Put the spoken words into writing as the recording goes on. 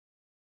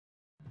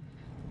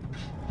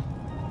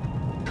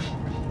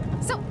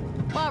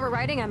While we're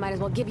writing, I might as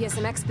well give you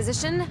some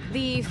exposition.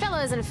 The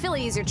fellas and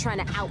fillies you're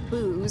trying to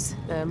out-booze,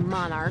 the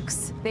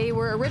monarchs, they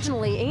were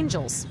originally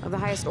angels of the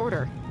highest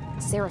order.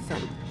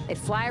 Seraphim. They'd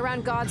fly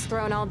around God's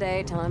throne all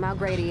day, telling him how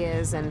great he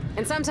is, and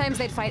sometimes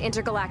they'd fight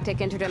intergalactic,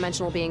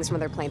 interdimensional beings from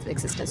other planes of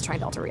existence trying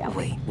to alter reality.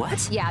 Wait,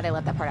 what? Yeah, they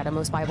left that part out of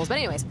most Bibles. But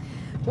anyways,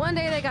 one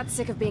day they got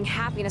sick of being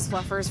happiness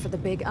fluffers for the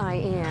big I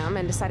am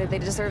and decided they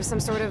deserved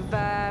some sort of,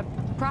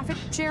 profit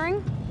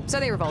sharing. So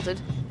they revolted,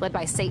 led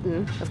by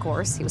Satan, of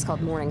course. He was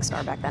called Morning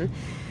Star back then.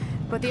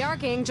 But the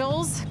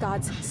Archangels,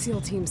 God's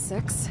SEAL Team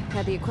 6,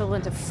 had the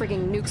equivalent of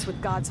frigging nukes with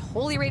God's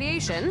holy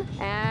radiation,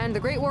 and the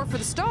Great War for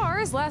the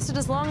Stars lasted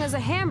as long as a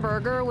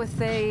hamburger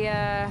with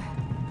a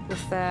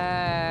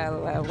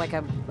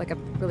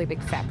really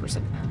big fat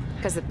person.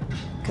 Because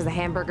the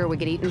hamburger would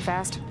get eaten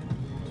fast.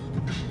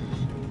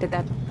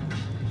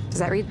 Does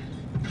that read?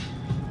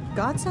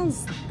 God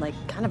sounds like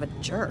kind of a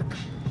jerk,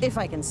 if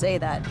I can say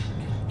that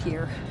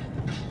here.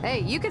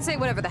 Hey, you can say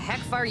whatever the heck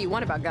fire you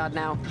want about God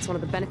now. It's one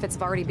of the benefits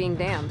of already being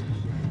damned.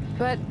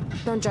 But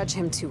don't judge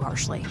him too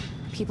harshly.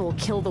 People will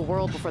kill the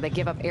world before they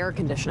give up air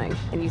conditioning,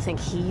 and you think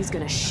he's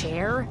gonna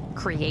share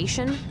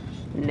creation?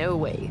 No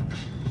way.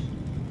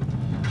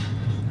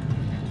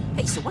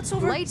 Hey, so what's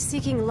over— Light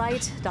seeking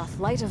light doth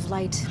light of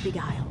light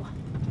beguile.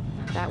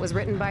 That was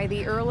written by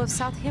the Earl of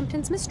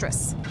Southampton's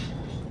mistress.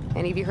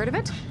 Any of you heard of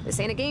it? This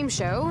ain't a game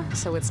show,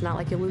 so it's not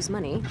like you'll lose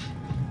money.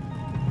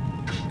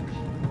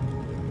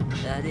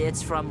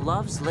 It's from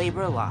Love's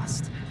Labor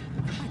Lost.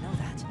 How do I know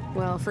that?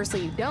 Well,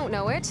 firstly, you don't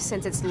know it,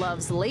 since it's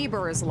Love's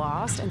Labor is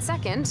Lost, and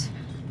second,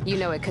 you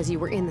know it because you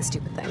were in the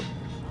stupid thing.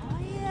 Oh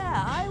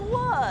yeah, I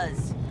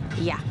was!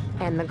 Yeah,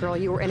 and the girl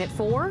you were in it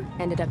for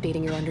ended up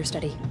dating your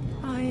understudy.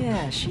 Oh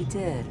yeah, she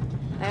did.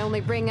 I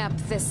only bring up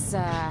this,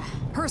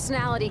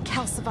 personality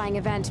calcifying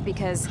event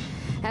because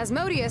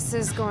Asmodeus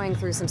is going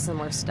through some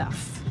similar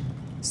stuff.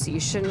 So you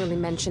shouldn't really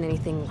mention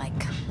anything like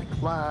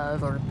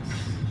love or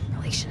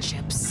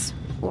relationships,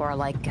 or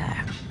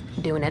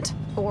doing it,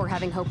 or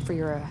having hope for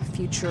your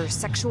future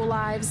sexual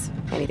lives,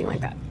 anything like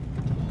that.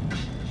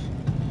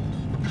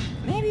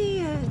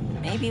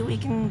 Maybe we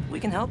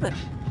can help him.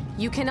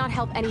 You cannot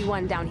help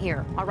anyone down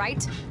here, all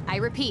right? I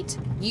repeat,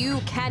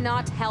 you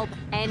cannot help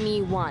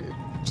anyone.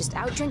 Just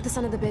outdrink the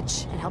son of the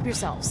bitch and help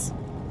yourselves.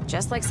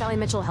 Just like Sally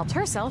Mitchell helped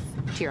herself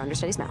to your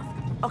understudy's mouth.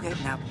 Okay,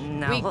 now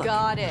We look.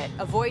 got it.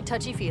 Avoid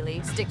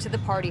touchy-feely. Stick to the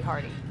party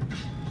hardy.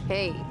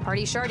 Hey,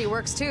 party shardy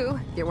works too,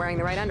 if you're wearing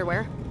the right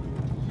underwear.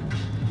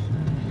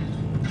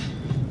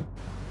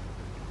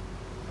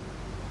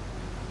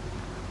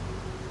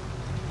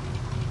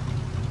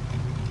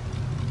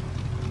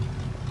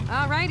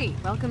 Alrighty,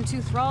 welcome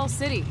to Thrall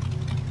City.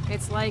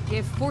 It's like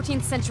if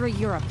 14th century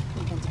Europe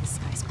invented a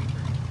skyscraper.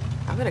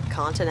 How could a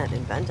continent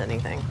invent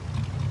anything?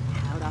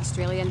 How'd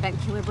Australia invent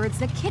killer birds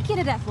that kick you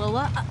to death,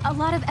 Lola? A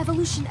lot of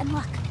evolution and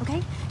luck,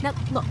 okay? Now,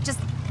 look, just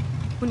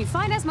when you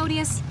find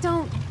Asmodeus,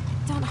 don't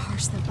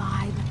harsh the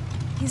vibe.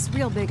 He's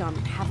real big on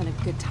having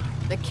a good time.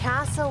 The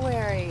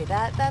cassowary.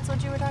 That's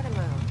what you were talking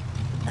about.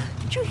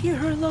 Did you hear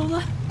her,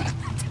 Lola?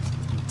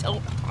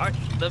 Don't harsh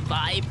the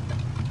vibe.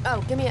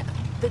 Oh, give me a...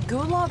 The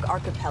Gulag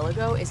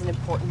Archipelago is an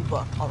important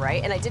book, all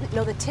right? And I didn't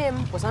know that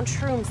Tim was on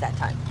shrooms that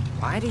time.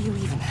 Why do you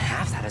even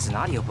have that as an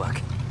audiobook?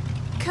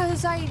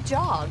 'Cause I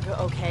jog,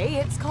 okay?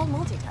 It's called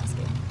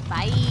multitasking.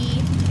 Bye.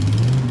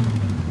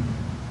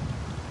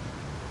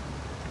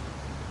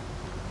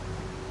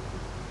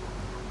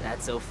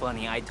 That's so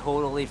funny. I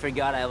totally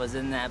forgot I was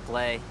in that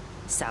play.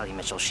 Sally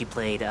Mitchell, she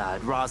played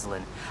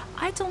Rosalind.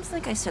 I don't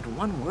think I said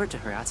one word to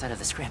her outside of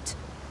the script.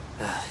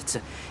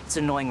 It's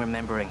annoying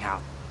remembering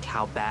how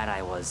bad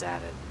I was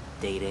at it,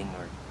 dating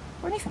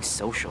or anything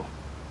social.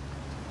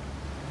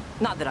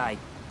 Not that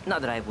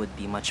I would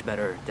be much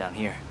better down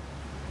here.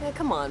 Yeah,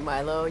 come on,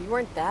 Milo. You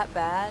weren't that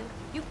bad.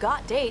 You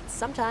got dates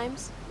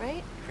sometimes,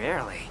 right?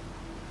 Rarely.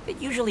 They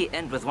usually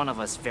end with one of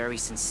us very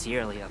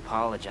sincerely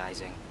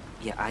apologizing.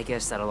 Yeah, I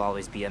guess that'll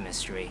always be a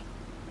mystery.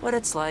 What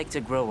it's like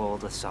to grow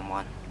old with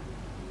someone.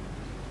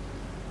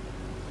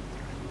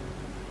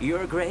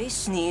 Your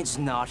Grace needs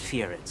not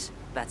fear it.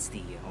 That's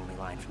the only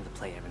line from the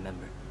play I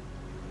remember.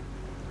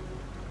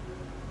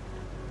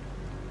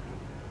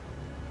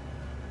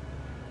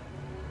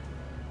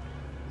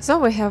 So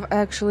we have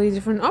actually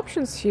different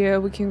options here.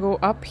 We can go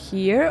up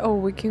here or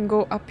we can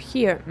go up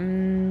here.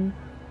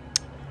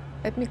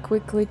 Let me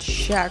quickly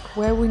check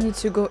where we need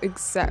to go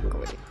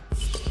exactly.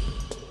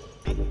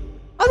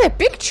 Oh, they're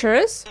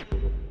pictures?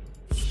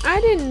 I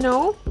didn't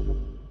know.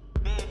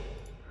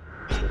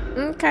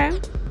 Okay.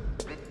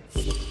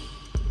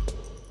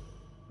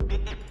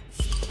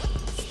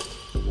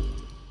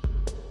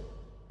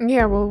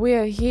 Yeah, well, we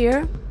are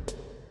here.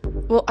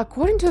 Well,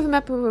 according to the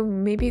map, we will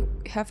maybe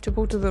have to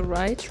go to the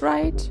right,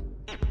 right?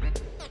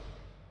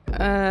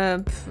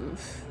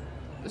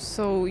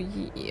 So,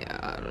 yeah,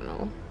 I don't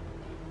know.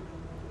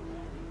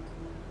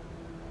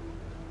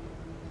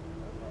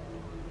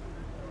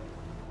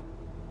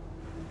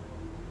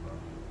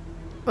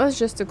 Let's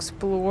just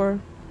explore.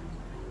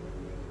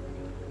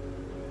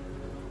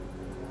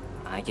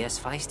 I guess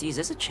Feisty's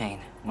is a chain.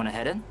 Wanna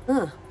head in?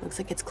 Looks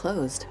like it's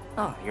closed.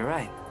 Oh, you're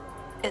right.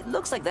 It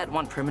looks like that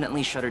one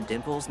permanently shuttered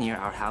dimples near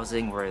our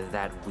housing where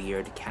that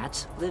weird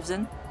cat lives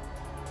in.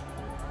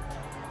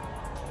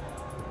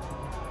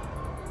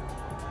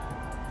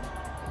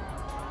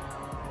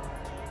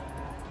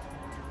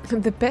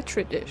 The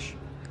Petri dish.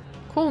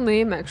 Cool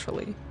name,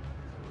 actually.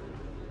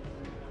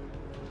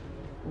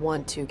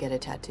 Want to get a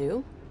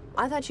tattoo?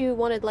 I thought you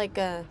wanted like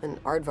an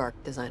aardvark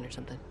design or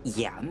something.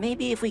 Yeah,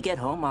 maybe if we get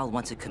home, I'll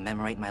want to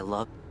commemorate my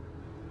love.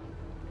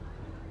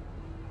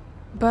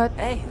 But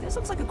Hey, this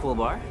looks like a cool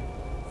bar.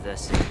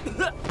 This.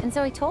 And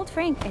so I told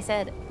Frank, I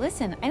said,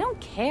 listen, I don't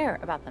care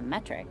about the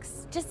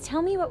metrics. Just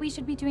tell me what we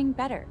should be doing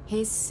better.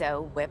 He's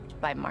so whipped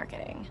by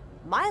marketing.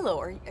 Milo,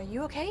 are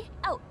you okay?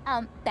 Oh,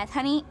 Beth,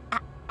 honey,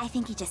 I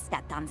think you just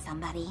stepped on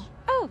somebody.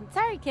 Oh,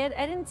 sorry, kid.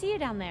 I didn't see you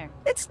down there.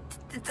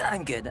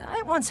 I'm good.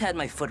 I once had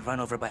my foot run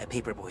over by a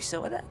paperboy,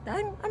 so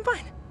I'm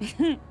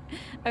fine.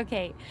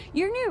 Okay,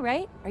 you're new,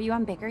 right? Are you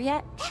on Bicker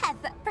yet?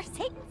 Beth, for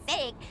Satan's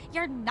sake,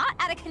 you're not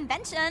at a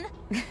convention.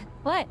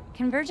 What?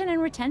 Conversion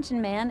and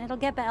retention, man. It'll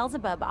get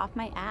Beelzebub off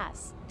my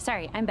ass.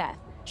 Sorry, I'm Beth,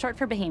 short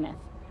for Behemoth.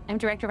 I'm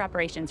Director of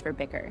Operations for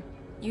Bicker.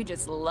 You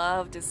just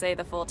love to say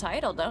the full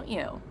title, don't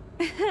you?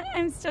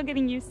 I'm still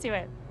getting used to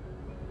it.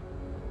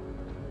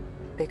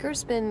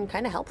 Bicker's been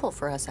kind of helpful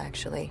for us,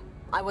 actually.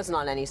 I wasn't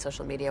on any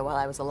social media while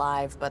I was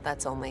alive, but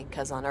that's only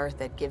because on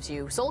Earth it gives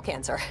you soul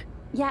cancer.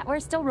 Yeah, we're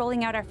still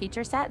rolling out our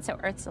feature set, so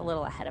Earth's a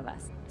little ahead of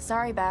us.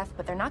 Sorry, Beth,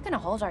 but they're not gonna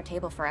hold our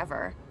table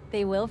forever.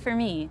 They will for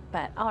me,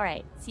 but all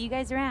right. See you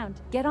guys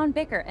around. Get on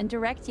Bicker and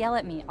direct yell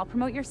at me. I'll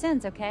promote your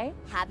sins, okay?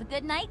 Have a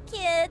good night,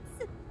 kids.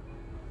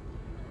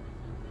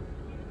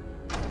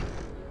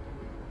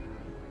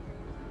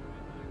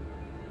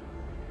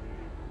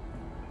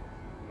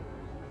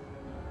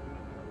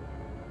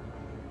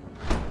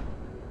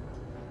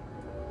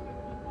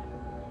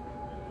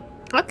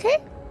 okay.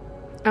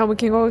 We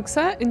can go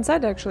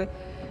inside actually.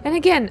 And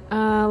again,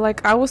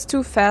 like I was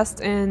too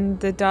fast and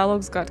the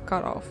dialogues got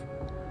cut off.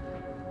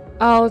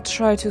 I'll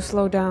try to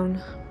slow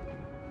down.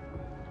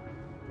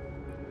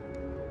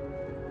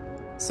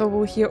 So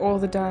we'll hear all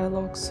the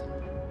dialogues.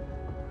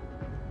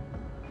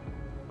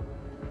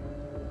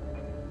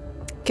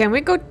 Can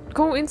we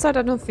go inside?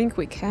 I don't think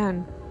we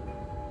can.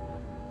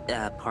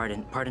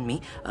 Pardon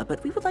me,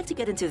 but we would like to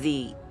get into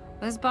the...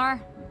 This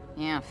bar?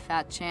 Yeah,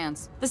 fat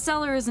chance. The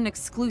cellar is an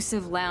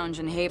exclusive lounge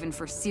and haven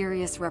for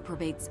serious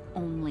reprobates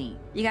only.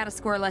 You gotta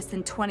score less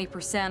than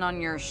 20%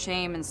 on your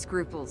shame and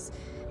scruples.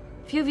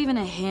 If you have even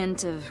a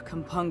hint of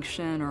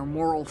compunction or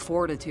moral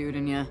fortitude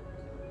in you.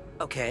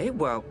 Okay,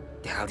 well,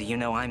 how do you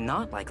know I'm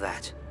not like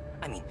that?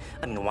 I mean,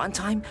 one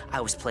time I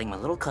was playing my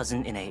little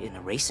cousin in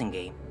a racing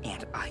game,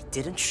 and I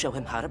didn't show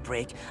him how to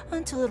brake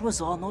until it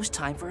was almost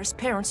time for his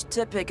parents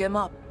to pick him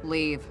up.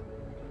 Leave.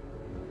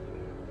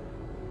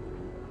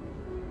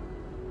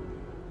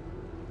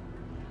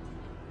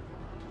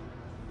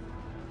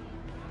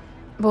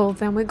 Well,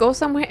 then we go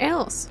somewhere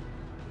else.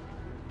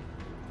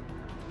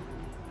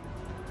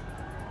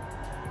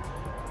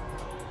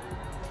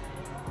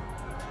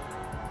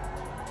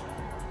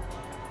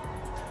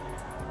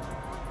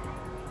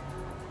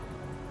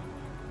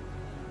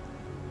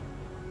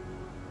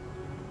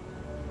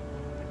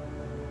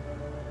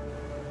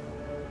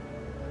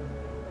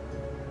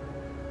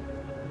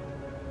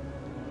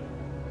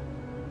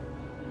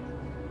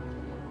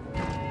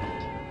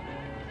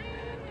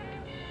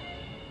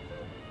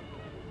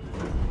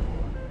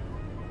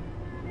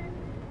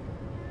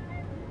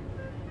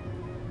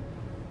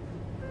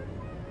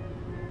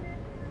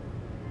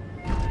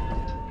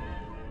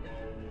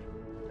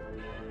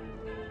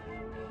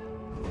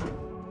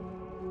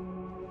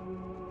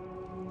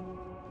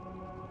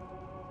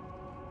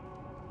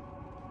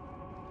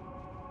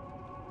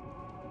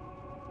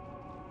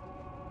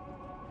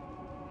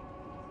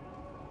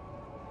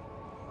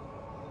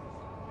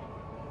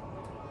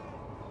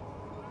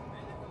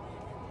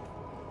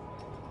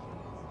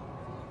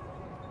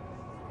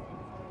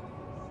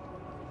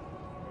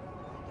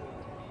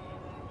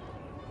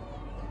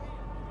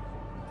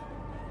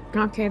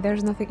 Okay,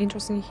 there's nothing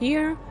interesting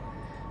here.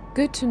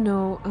 Good to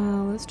know.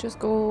 Let's just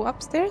go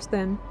upstairs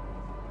then.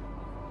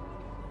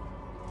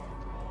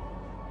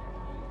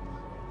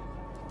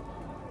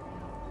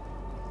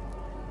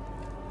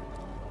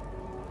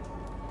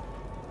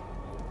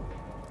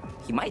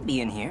 He might be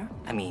in here.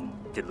 I mean,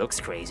 it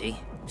looks crazy.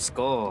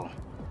 Skull.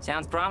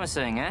 Sounds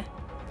promising, eh?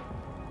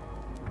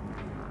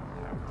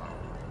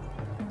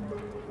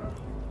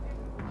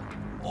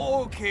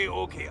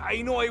 Okay,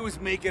 I know I was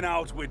making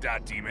out with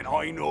that demon,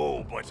 I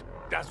know, but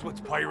that's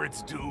what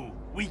pirates do.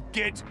 We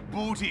get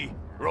booty,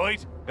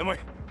 right? Am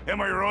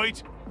I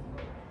right?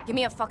 Give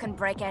me a fucking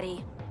break,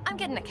 Eddie. I'm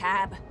getting a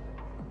cab.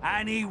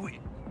 Annie,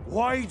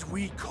 why'd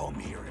we come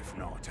here if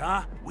not,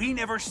 huh? We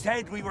never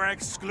said we were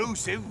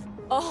exclusive.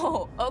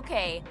 Oh,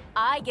 okay.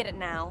 I get it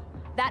now.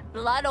 That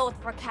blood oath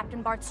for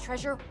Captain Bart's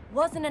treasure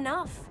wasn't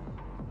enough.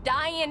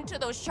 Dying to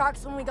those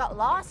sharks when we got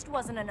lost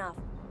wasn't enough.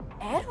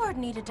 Edward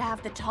needed to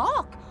have the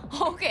talk.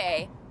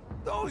 Okay.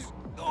 Those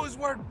Those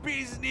were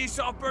business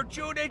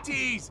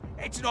opportunities.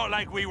 It's not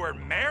like we were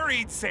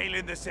married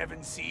sailing the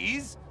 7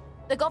 seas.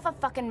 The Gulf of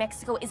fucking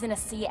Mexico isn't a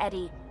sea,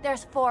 Eddie.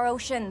 There's 4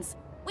 oceans.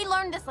 We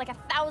learned this like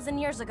 1,000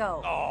 years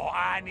ago. Oh,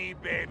 Annie,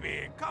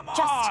 baby, come on!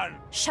 Just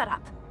shut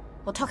up.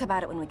 We'll talk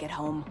about it when we get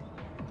home.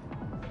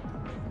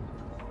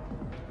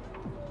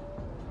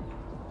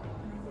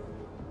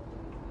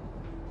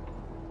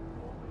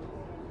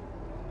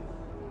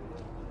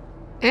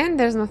 And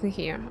there's nothing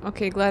here.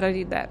 Okay, glad I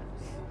did that.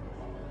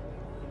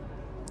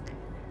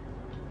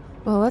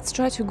 Well, let's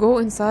try to go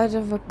inside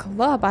of a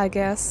club, I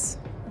guess.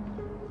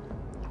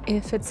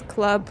 If it's a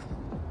club.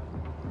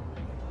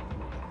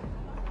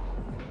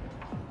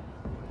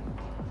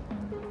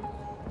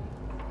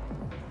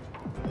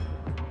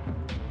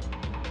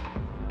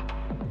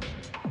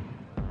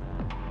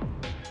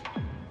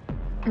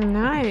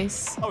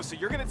 Nice. Oh, so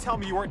you're gonna tell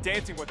me you weren't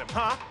dancing with him,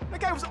 huh?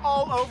 That guy was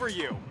all over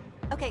you.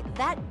 Okay,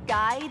 that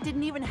guy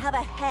didn't even have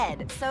a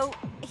head, so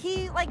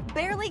he, like,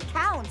 barely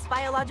counts,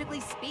 biologically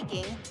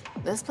speaking.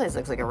 This place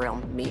looks like a real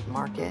meat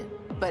market.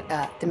 But,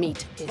 the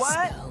meat is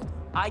spelled.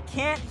 I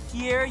can't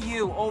hear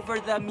you over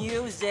the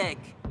music.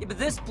 Yeah, but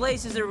this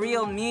place is a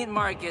real meat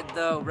market,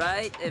 though,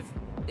 right?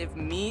 If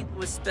meat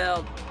was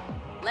spelled...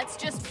 Let's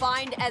just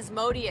find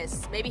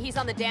Asmodeus. Maybe he's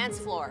on the dance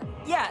floor.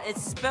 Yeah,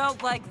 it's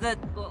spelled like the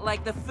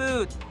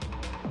food.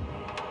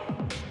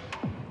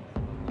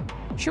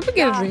 Should we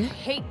get a drink? I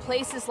hate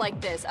places like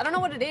this. I don't know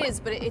what it is,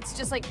 but it's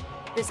just like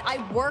this. I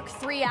work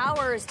 3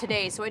 hours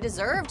today, so I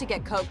deserve to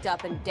get coked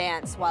up and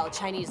dance while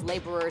Chinese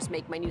laborers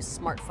make my new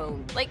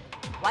smartphone. Like,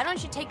 why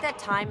don't you take that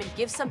time and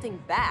give something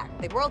back?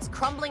 The world's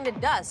crumbling to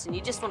dust, and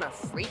you just want to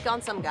freak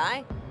on some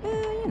guy?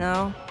 You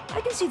know,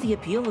 I can see the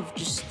appeal of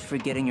just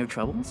forgetting your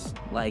troubles.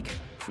 Like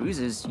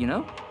cruises, you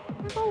know?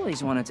 I've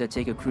always wanted to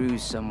take a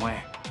cruise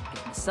somewhere.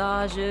 Get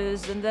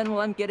massages, and then while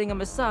I'm getting a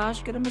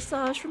massage, get a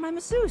massage from my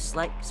masseuse.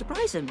 Like,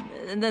 surprise him.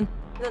 And then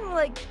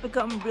like,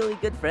 become really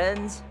good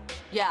friends.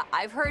 Yeah,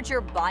 I've heard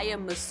your buy a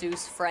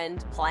masseuse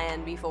friend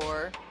plan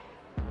before.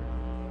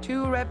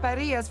 2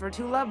 reparillas for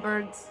 2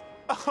 lovebirds.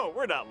 Oh,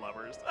 we're not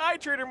lovers. I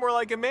treat her more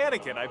like a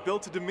mannequin I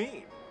built to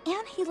demean.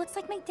 And he looks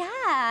like my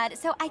dad,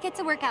 so I get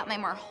to work out my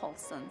more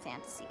wholesome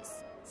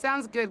fantasies.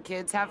 Sounds good,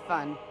 kids. Have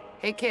fun.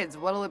 Hey, kids,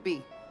 what'll it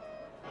be?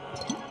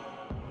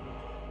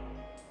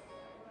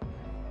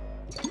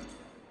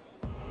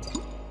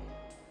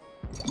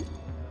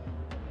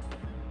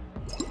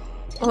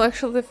 Well,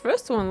 actually, the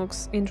first one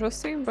looks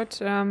interesting, but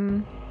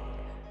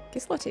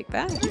guess we'll take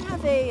that. Do you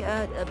have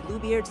a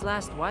Bluebeard's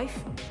last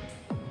wife?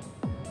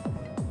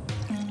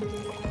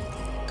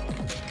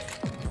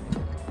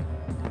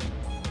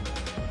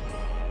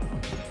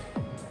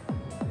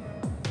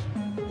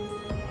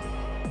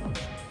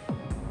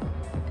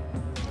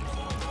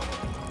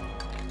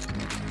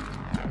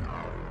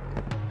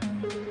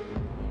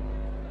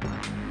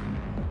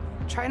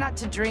 Try not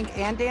to drink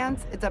and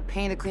dance. It's a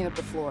pain to clean up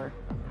the floor.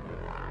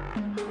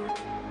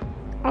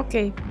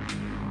 Okay.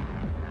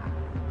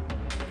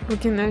 We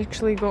can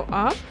actually go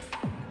up.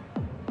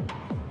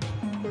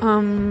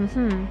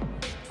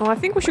 Well, I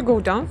think we should go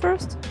down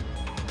first.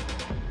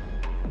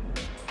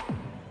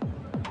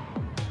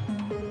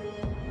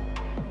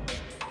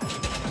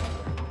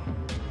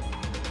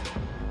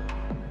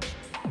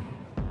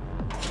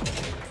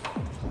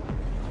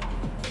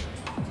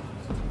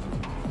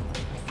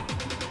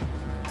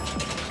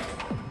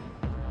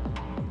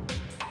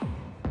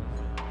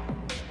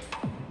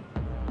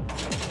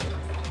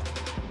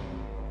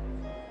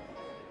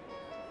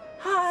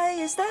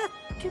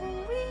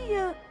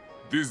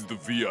 This is the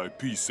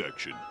VIP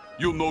section.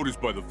 You'll notice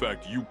by the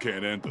fact you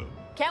can't enter.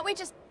 Can't we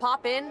just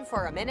pop in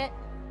for a minute?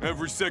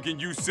 Every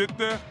second you sit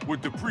there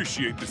would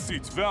depreciate the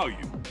seat's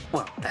value.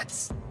 Well,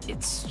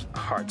 it's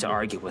hard to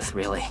argue with,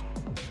 really.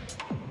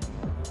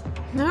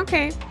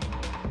 Okay.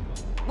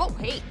 Whoa,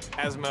 hey.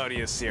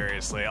 Asmodeus,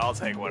 seriously, I'll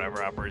take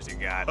whatever uppers you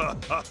got.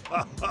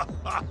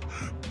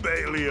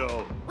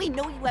 Baleo. We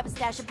know you have a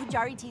stash of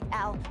Pujari teeth,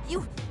 Al.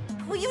 You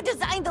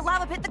designed the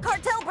lava pit the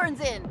cartel burns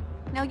in.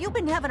 Now, you've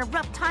been having a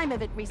rough time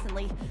of it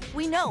recently.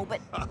 We know, but...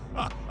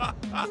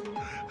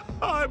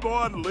 I'm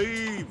on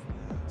leave,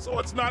 so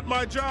it's not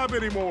my job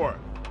anymore.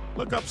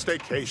 Look up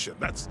staycation.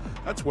 That's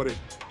what it...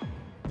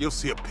 You'll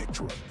see a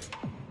picture of it.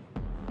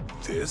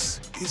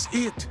 This is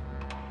it.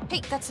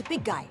 Hey, that's the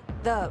big guy.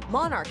 The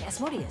monarch,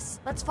 Asmodeus.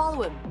 Let's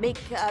follow him. Make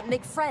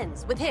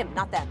friends with him,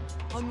 not them.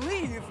 On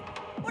leave?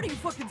 What are you,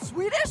 fucking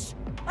Swedish?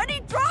 I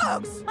need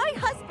drugs! My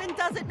husband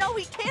doesn't know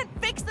he can't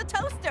fix the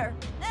toaster.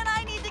 Then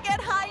I need to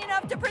get high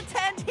enough to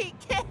pretend he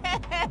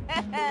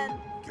can.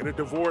 Get a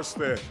divorce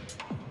then.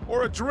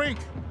 Or a drink.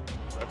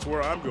 That's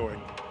where I'm going.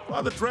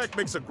 Father Drac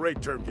makes a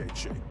great turn gate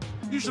shake.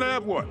 You should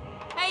have one.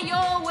 Hey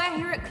y'all, we're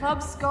here at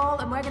Club Skull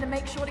and we're gonna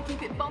make sure to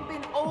keep it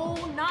bumping all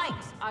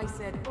night. I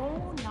said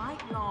all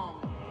night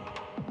long.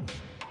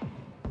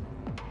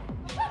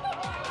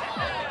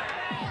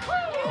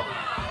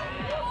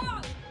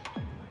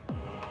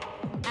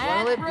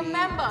 And it be?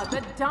 remember,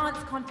 the dance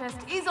contest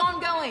is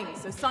ongoing,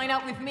 so sign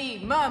up with me,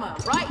 Murmur,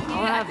 right here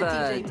I'll at have the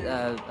DJ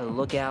booth. a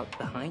lookout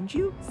behind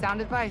you.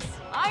 Sound advice.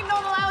 I'm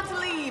not allowed to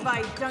leave.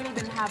 I don't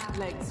even have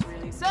legs,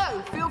 really. So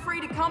feel free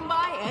to come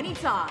by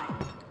anytime.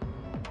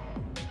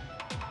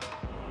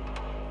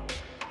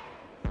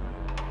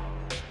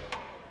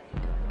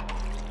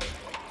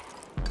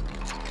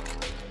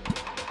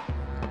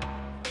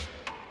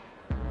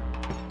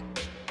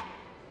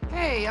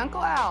 Hey,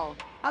 Uncle Al.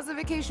 How's the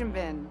vacation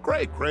been?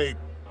 Great, great.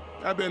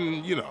 I've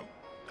been, you know,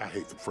 I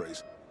hate the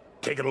phrase,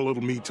 taking a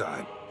little me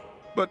time.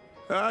 But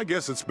I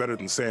guess it's better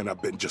than saying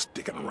I've been just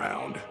dicking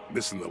around,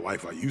 missing the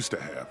life I used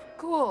to have.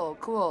 Cool,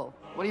 cool.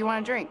 What do you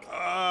want to drink? Shit,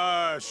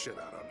 I don't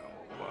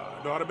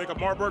know. Know how to make a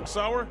Marburg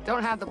sour?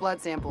 Don't have the blood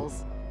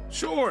samples.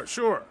 Sure,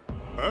 sure.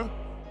 Huh?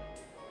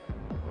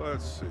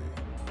 Let's see.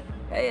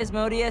 Hey,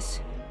 Asmodeus.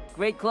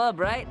 Great club,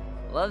 right?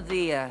 Love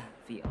the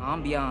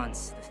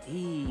ambiance, the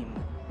theme.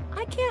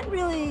 I can't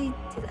really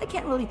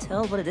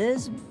tell what it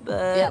is,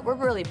 but... Yeah, we're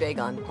really big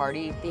on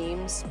party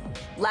themes.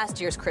 Last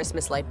year's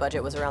Christmas light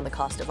budget was around the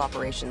cost of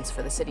operations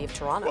for the city of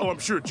Toronto. Well, I'm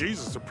sure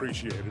Jesus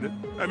appreciated it.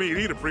 I mean,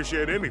 he'd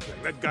appreciate anything.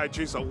 That guy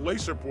chased a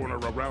laser pointer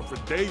around for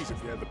days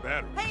if you had the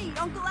battery. Hey,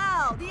 Uncle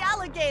Al, the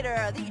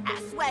alligator, the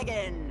ass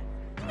wagon.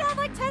 You got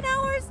like 10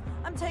 hours?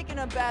 I'm taking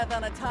a bath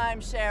on a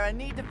timeshare and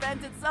need to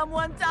vent at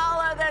someone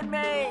taller than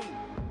me.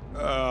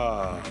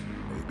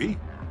 Maybe.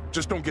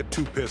 Just don't get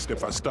too pissed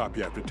if I stop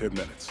you after 10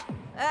 minutes.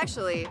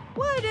 Actually,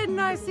 why didn't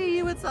I see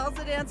you at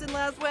salsa dancing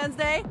last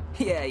Wednesday?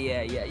 Yeah,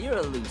 you're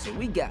a loser.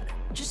 We got it.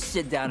 Just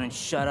sit down and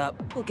shut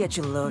up. We'll get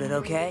you loaded,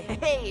 okay?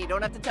 Hey,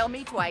 don't have to tell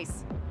me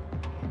twice.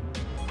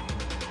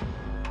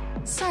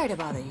 Sorry to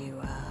bother you,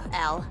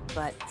 Al,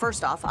 but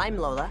first off, I'm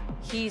Lola,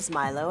 he's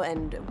Milo,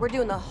 and we're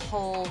doing the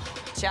whole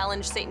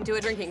challenge Satan to a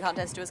drinking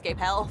contest to escape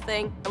hell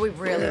thing, and we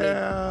really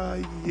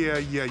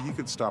need... Yeah, you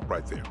can stop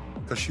right there.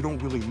 Because you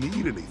don't really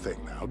need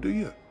anything now, do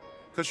you?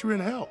 Because you're in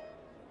hell,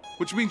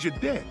 which means you're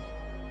dead.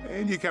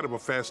 And you're kind of a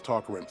fast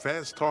talker, and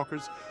fast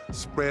talkers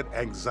spread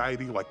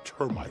anxiety like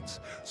termites.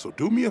 So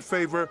do me a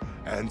favor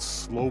and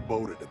slow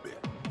boat it a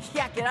bit.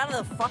 Yeah, get out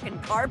of the fucking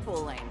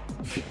carpool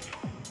lane.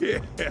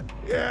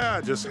 Yeah,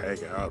 just hang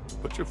out.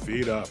 Put your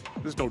feet up.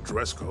 There's no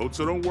dress code,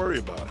 so don't worry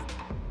about it.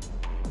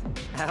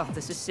 Al,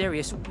 this is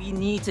serious. We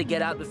need to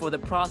get out before the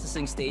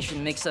processing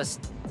station makes us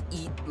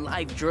eat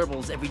live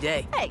gerbils every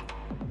day. Hey,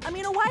 I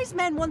mean, a wise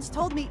man once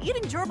told me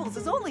eating gerbils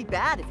is only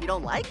bad if you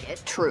don't like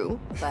it. True,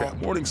 but... Yeah,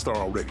 Morningstar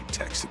already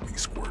texted me,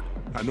 Squirt.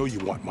 I know you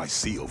want my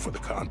seal for the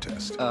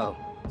contest. Oh.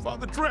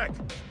 Father Drek,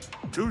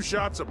 2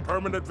 shots of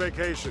permanent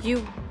vacation.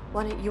 You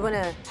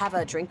wanna have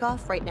a drink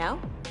off right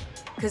now?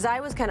 Because I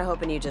was kind of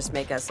hoping you'd just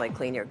make us, like,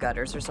 clean your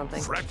gutters or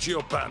something.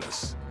 Fractio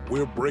Panis.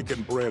 We're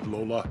breaking bread,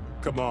 Lola.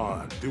 Come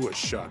on, do a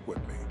shot with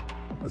me.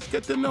 Let's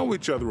get to know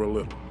each other a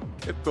little.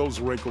 Get those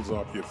wrinkles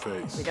off your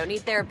face. We don't need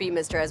therapy,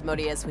 Mr.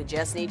 Asmodeus. We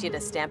just need you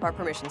to stamp our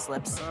permission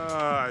slips.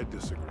 I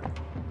disagree.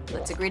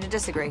 Let's agree to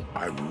disagree.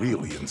 I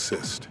really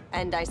insist.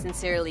 And I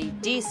sincerely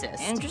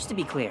desist. And just to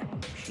be clear,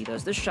 she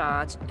does the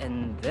shots,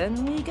 and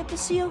then we get the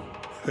seal?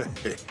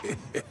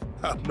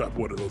 I'm not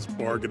one of those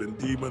bargaining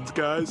demons,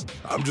 guys.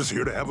 I'm just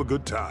here to have a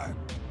good time.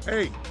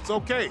 Hey, it's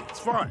okay. It's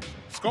fine.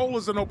 Skull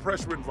is a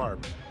no-pressure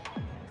environment.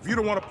 If you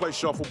don't want to play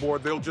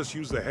shuffleboard, they'll just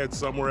use the head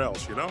somewhere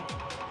else, you know?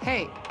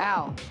 Hey,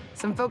 Al.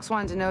 Some folks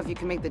wanted to know if you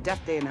can make the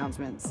Death Day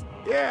announcements.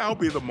 Yeah, I'll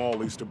be the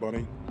mall Easter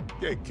Bunny.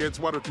 Hey, kids,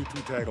 why don't you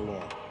 2 tag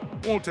along?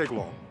 Won't take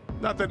long.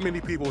 Not that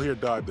many people here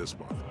died this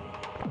month.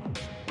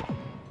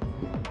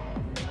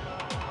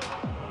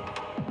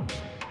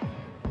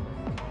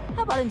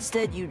 How about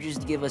instead you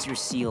just give us your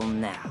seal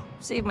now?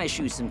 Save my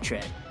shoes some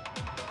tread.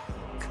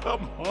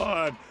 Come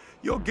on.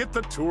 You'll get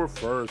the tour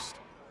first.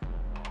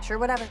 Sure,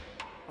 whatever.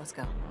 Let's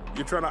go.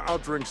 You're trying to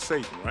outdrink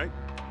Satan, right?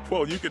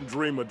 Well, you can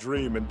dream a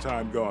dream in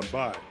time gone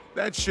by.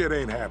 That shit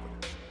ain't happening.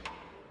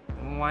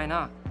 Why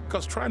not?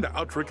 Because trying to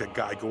outdrink a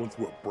guy going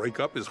through a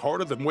breakup is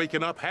harder than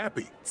waking up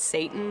happy.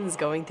 Satan's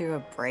going through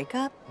a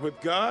breakup? With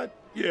God?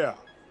 Yeah.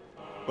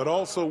 But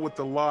also with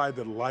the lie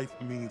that life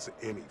means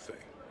anything.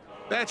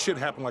 That shit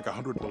happened like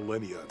 100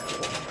 millennia ago,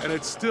 and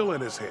it's still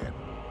in his head.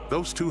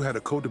 Those two had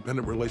a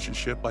codependent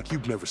relationship like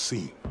you've never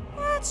seen.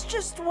 That's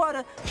just what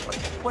a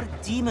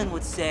demon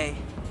would say.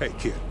 Hey,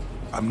 kid,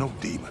 I'm no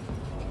demon.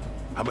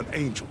 I'm an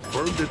angel,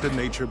 burned into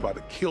nature by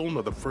the kiln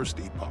of the first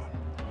epoch.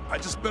 I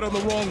just bet on the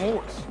wrong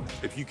horse,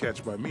 if you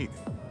catch my meaning.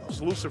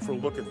 How's Lucifer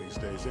looking these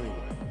days,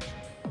 anyway?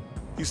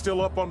 You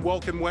still up on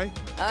Welkin Way?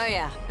 Oh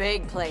yeah,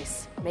 big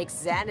place. Makes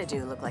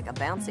Xanadu look like a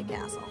bouncy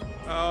castle.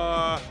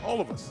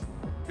 All of us.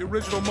 The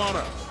original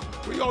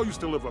monarchs. We all used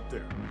to live up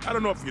there. I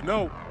don't know if you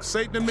know,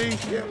 Satan and me,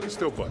 yeah, we're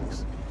still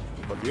buddies.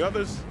 But the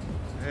others,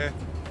 yeah,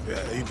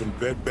 even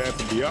Bed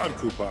Bath & Beyond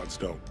coupons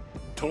don't.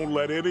 Don't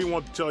let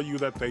anyone tell you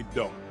that they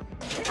don't.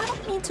 I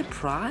don't mean to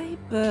pry,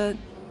 but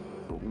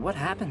what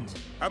happened?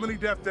 How many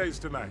death days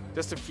tonight?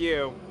 Just a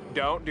few.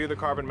 Don't do the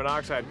carbon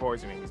monoxide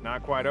poisoning. He's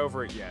not quite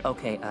over it yet.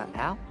 Okay,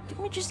 Al,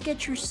 can we just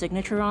get your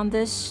signature on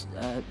this?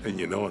 And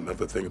you know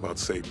another thing about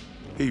Satan?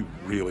 He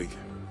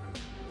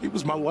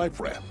was my life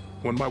raft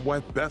when my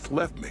wife Beth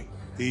left me.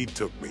 He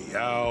took me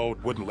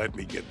out, wouldn't let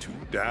me get too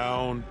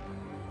down.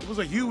 It was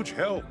a huge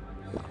help.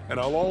 And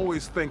I'll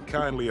always think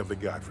kindly of the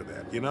guy for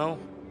that, you know?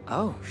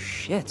 Oh,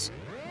 shit.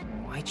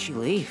 Why'd she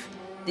leave?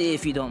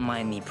 If you don't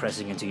mind me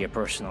pressing into your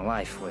personal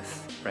life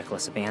with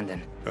reckless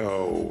abandon.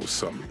 Oh,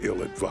 some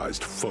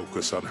ill-advised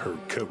focus on her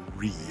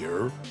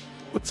career.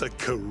 What's a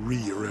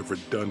career ever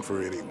done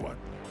for anyone?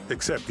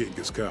 Except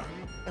Genghis Khan.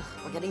 Ugh,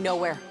 we're getting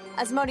nowhere.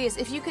 Asmodeus,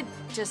 if you could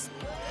just...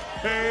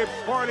 Hey,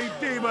 party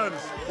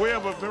demons! We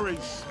have a very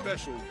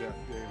special death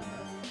day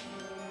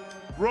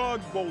tonight.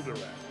 Grog Boulderat,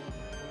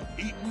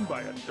 eaten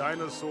by a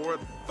dinosaur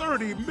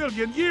 30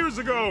 million years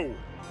ago!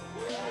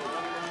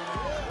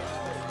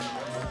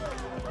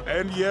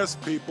 And yes,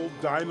 people,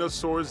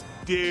 dinosaurs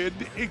did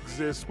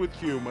exist with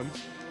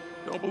humans.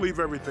 Don't believe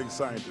everything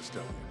scientists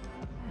tell you.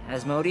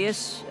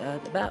 Asmodeus,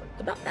 about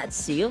that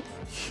seal?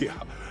 Yeah,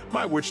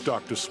 my witch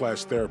doctor /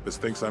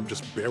 therapist thinks I'm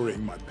just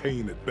burying my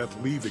pain at Beth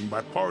leaving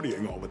by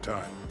partying all the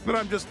time. That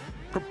I'm just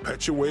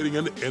perpetuating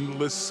an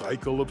endless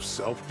cycle of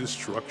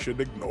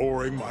self-destruction,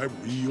 ignoring my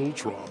real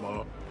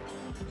trauma.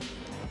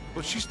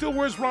 But she still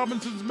wears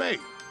Robinson's mate,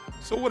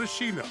 so what does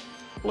she know?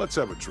 Let's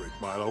have a drink,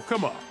 Milo,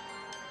 come on.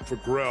 For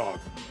grog,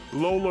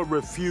 Lola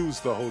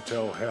refused the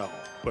hotel hell,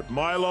 but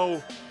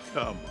Milo,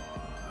 come on.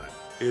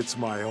 It's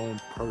my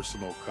own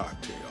personal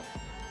cocktail.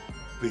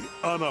 The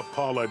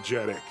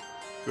unapologetic.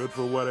 Good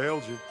for what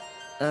ails you.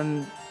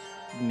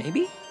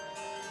 Maybe?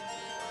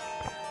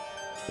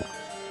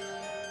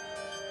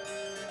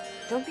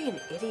 Don't be an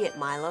idiot,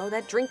 Milo.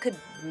 That drink could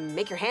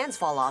make your hands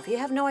fall off. You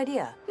have no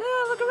idea. Yeah,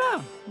 look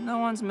around. No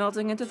one's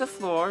melting into the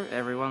floor.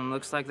 Everyone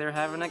looks like they're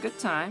having a good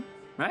time,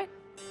 right?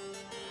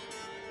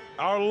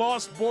 Our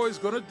lost boy's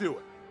gonna do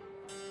it.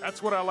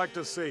 That's what I like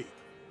to see.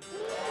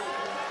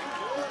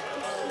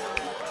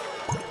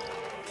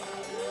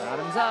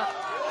 Bottoms up.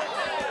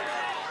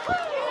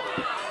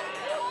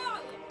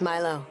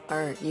 Milo,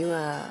 are you,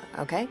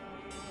 okay?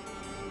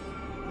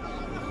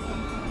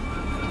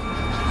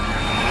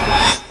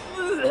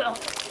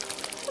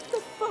 What the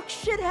fuck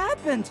shit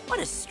happened? What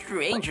a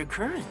strange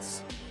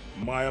occurrence.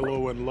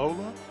 Milo and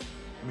Lola,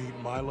 meet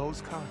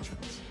Milo's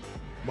conscience.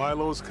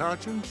 Milo's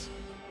conscience,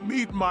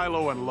 meet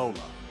Milo and Lola.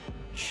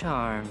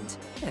 Charmed.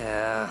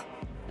 Yeah.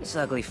 This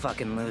ugly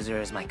fucking loser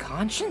is my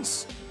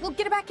conscience? Well,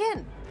 get it back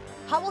in.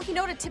 How will he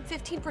know to tip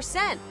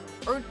 15%?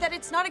 Or that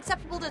it's not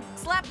acceptable to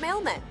slap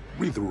mailmen?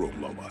 Read the room,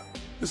 Lola.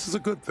 This is a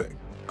good thing.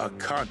 A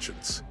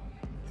conscience.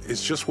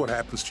 It's just what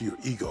happens to your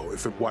ego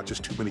if it watches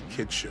too many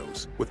kids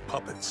shows with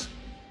puppets.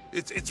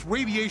 It's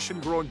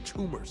radiation-growing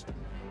tumors.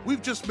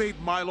 We've just made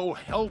Milo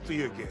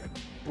healthy again,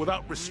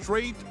 without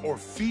restraint or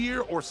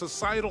fear or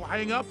societal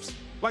hang-ups.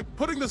 Like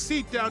putting the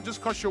seat down just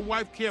because your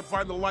wife can't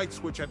find the light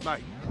switch at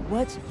night.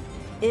 What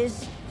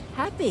is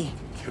happy?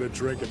 Get a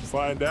drink and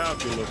find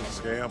out, you little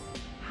scam.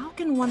 How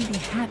can one be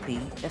happy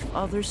if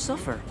others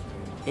suffer?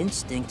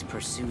 Instinct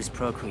pursues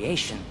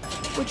procreation,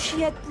 which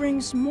yet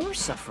brings more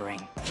suffering.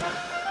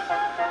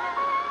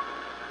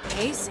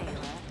 Hey, Sailor.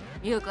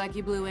 You look like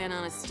you blew in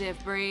on a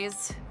stiff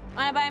breeze.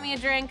 Wanna buy me a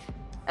drink?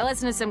 I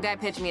listened to some guy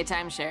pitch me a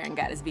timeshare and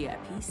got his VIP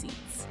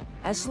seats.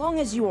 As long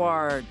as you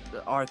are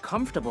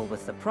comfortable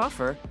with the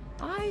proffer,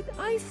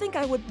 I think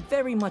I would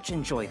very much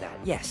enjoy that,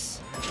 yes.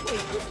 Wait,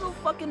 this little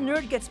fucking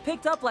nerd gets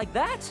picked up like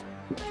that?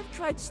 I've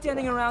tried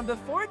standing around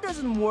before, it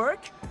doesn't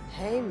work.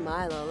 Hey,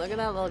 Milo, look at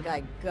that little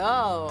guy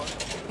go.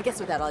 I guess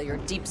without all your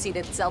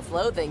deep-seated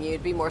self-loathing,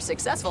 you'd be more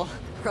successful,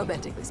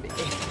 romantically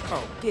speaking.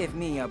 Oh, give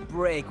me a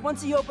break.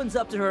 Once he opens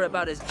up to her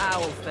about his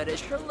owl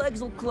fetish, her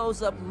legs will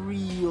close up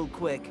real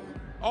quick.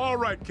 All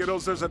right,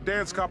 kiddos, there's a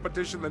dance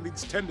competition that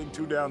needs tending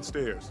to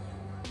downstairs.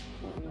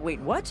 Wait,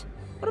 what?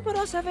 What about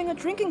us having a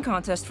drinking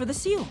contest for the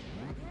seal?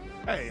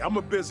 Hey, I'm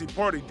a busy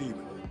party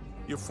demon.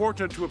 You're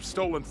fortunate to have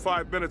stolen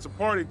 5 minutes of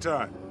party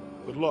time.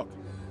 But look,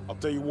 I'll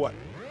tell you what.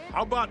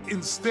 How about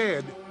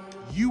instead,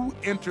 you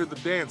enter the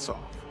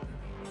dance-off?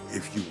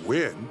 If you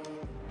win,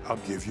 I'll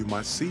give you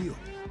my seal.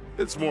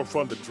 It's more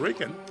fun than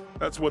drinking.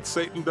 That's what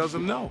Satan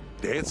doesn't know.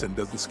 Dancing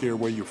doesn't scare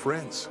away your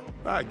friends.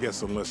 I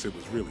guess unless it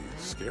was really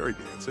scary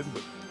dancing,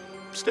 but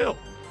still,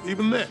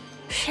 even then.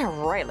 Yeah,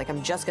 right. Like,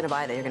 I'm just gonna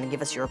buy that you're gonna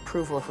give us your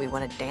approval if we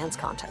win a dance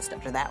contest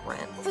after that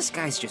rant. Well, this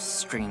guy's just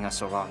stringing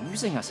us along,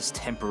 using us as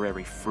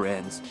temporary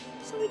friends.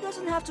 So he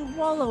doesn't have to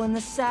wallow in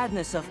the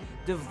sadness of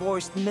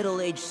divorced,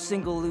 middle-aged,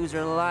 single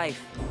loser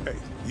life. Hey,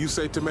 you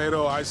say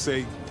tomato, I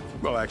say...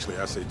 Well, actually,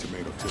 I say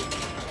tomato, too.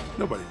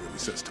 Nobody really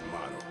says tomato.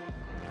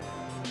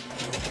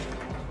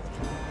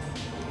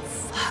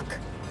 Fuck.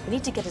 We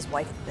need to get his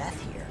wife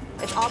Beth here.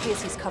 It's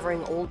obvious he's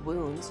covering old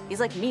wounds. He's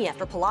like me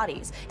after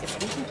Pilates.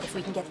 If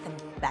we can get them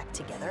back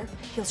together,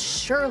 he'll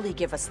surely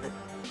give us the...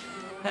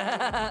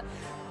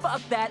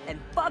 Fuck that, and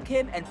fuck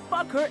him, and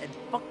fuck her, and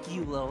fuck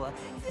you, Lola.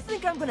 If you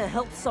think I'm gonna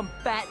help some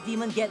fat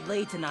demon get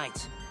laid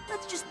tonight,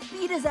 let's just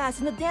beat his ass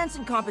in the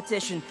dancing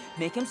competition.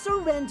 Make him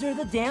surrender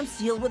the damn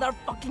seal with our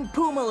fucking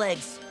puma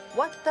legs.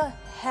 What the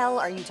hell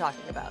are you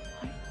talking about?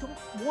 I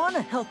don't want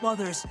to help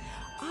others.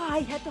 I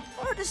had the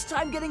hardest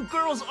time getting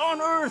girls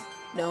on Earth.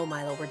 No,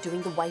 Milo, we're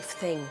doing the wife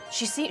thing.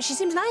 She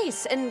seems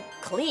nice and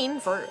clean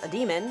for a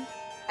demon.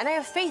 and I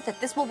have faith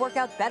that this will work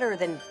out better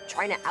than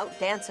trying to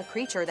outdance a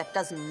creature that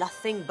does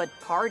nothing but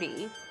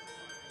party.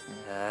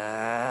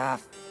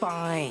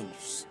 Fine,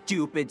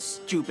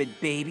 stupid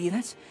baby.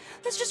 That's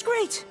just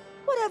great.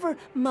 Whatever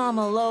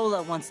Mama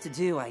Lola wants to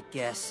do, I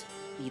guess.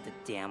 Either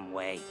damn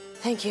way.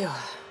 Thank you.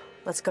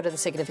 Let's go to the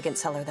significant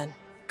cellar then.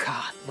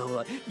 God,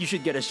 Lola, you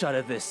should get a shot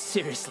of this.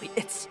 Seriously,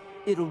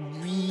 it'll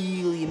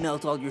really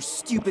melt all your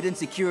stupid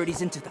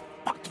insecurities into the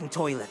fucking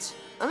toilet.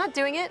 I'm not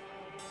doing it.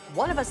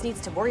 One of us needs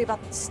to worry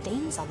about the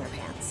stains on their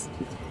pants.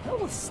 Hell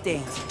with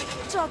stains.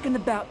 We're talking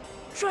about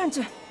trying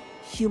to...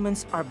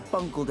 Humans are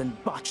bungled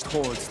and botched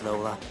hordes,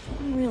 Lola.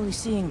 I'm really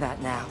seeing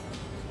that now.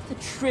 The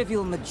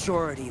trivial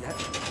majority that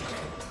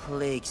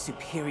plague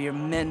superior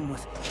men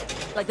with...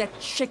 Like that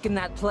chick in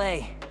that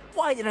play.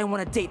 Why did I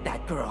want to date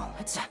that girl?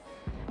 It's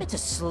a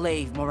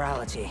slave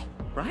morality,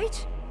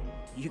 right?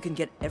 You can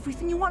get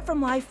everything you want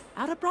from life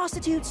out of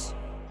prostitutes.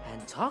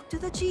 And talk to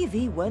the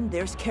TV when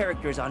there's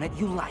characters on it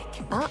you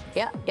like.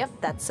 Yep,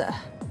 that's,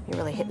 you're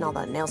really hitting all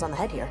the nails on the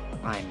head here.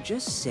 I'm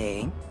just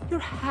saying, you're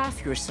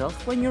half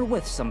yourself when you're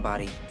with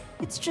somebody.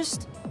 That's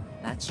just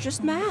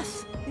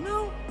math. You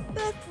know,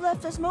 Beth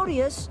left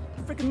Asmodeus,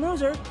 the frickin'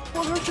 loser,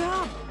 for her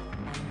job.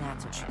 And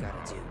that's what you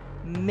gotta do.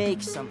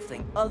 Make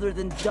something other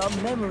than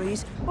dumb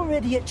memories or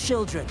idiot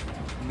children.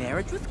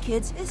 Marriage with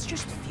kids is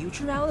just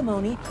future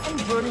alimony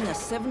and burning a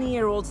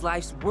 70-year-old's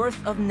life's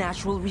worth of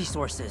natural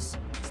resources.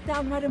 It's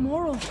downright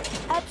immoral.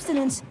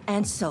 Abstinence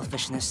and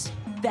selfishness.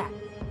 That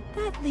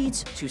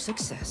leads to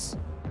success.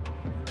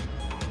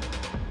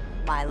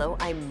 Milo,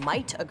 I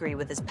might agree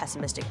with this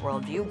pessimistic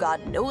worldview.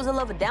 God knows I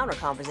love a downer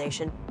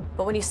conversation.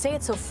 But when you say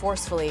it so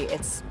forcefully,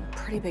 it's a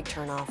pretty big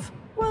turnoff.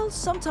 Well,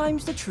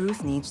 sometimes the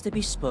truth needs to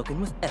be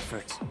spoken with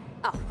effort.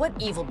 Oh, what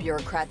evil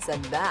bureaucrat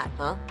said that,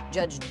 huh?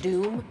 Judge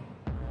Doom?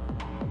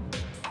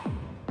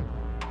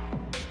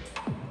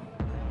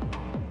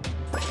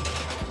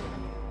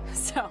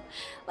 So,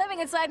 living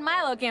inside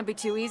Milo can't be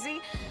too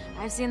easy.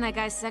 I've seen that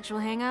guy's sexual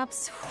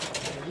hang-ups.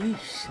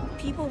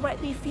 People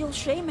rightly feel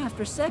shame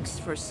after sex,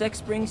 for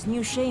sex brings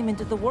new shame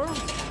into the world.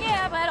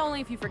 Yeah, but only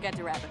if you forget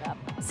to wrap it up.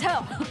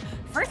 So,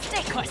 first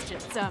date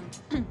questions.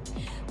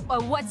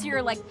 What's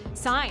your,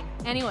 sign,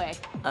 anyway?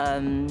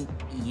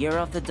 Year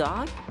of the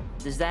dog?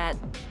 Is that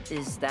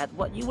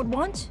what you would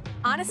want?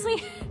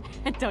 Honestly,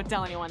 don't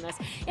tell anyone this.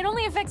 It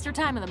only affects your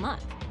time of the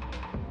month.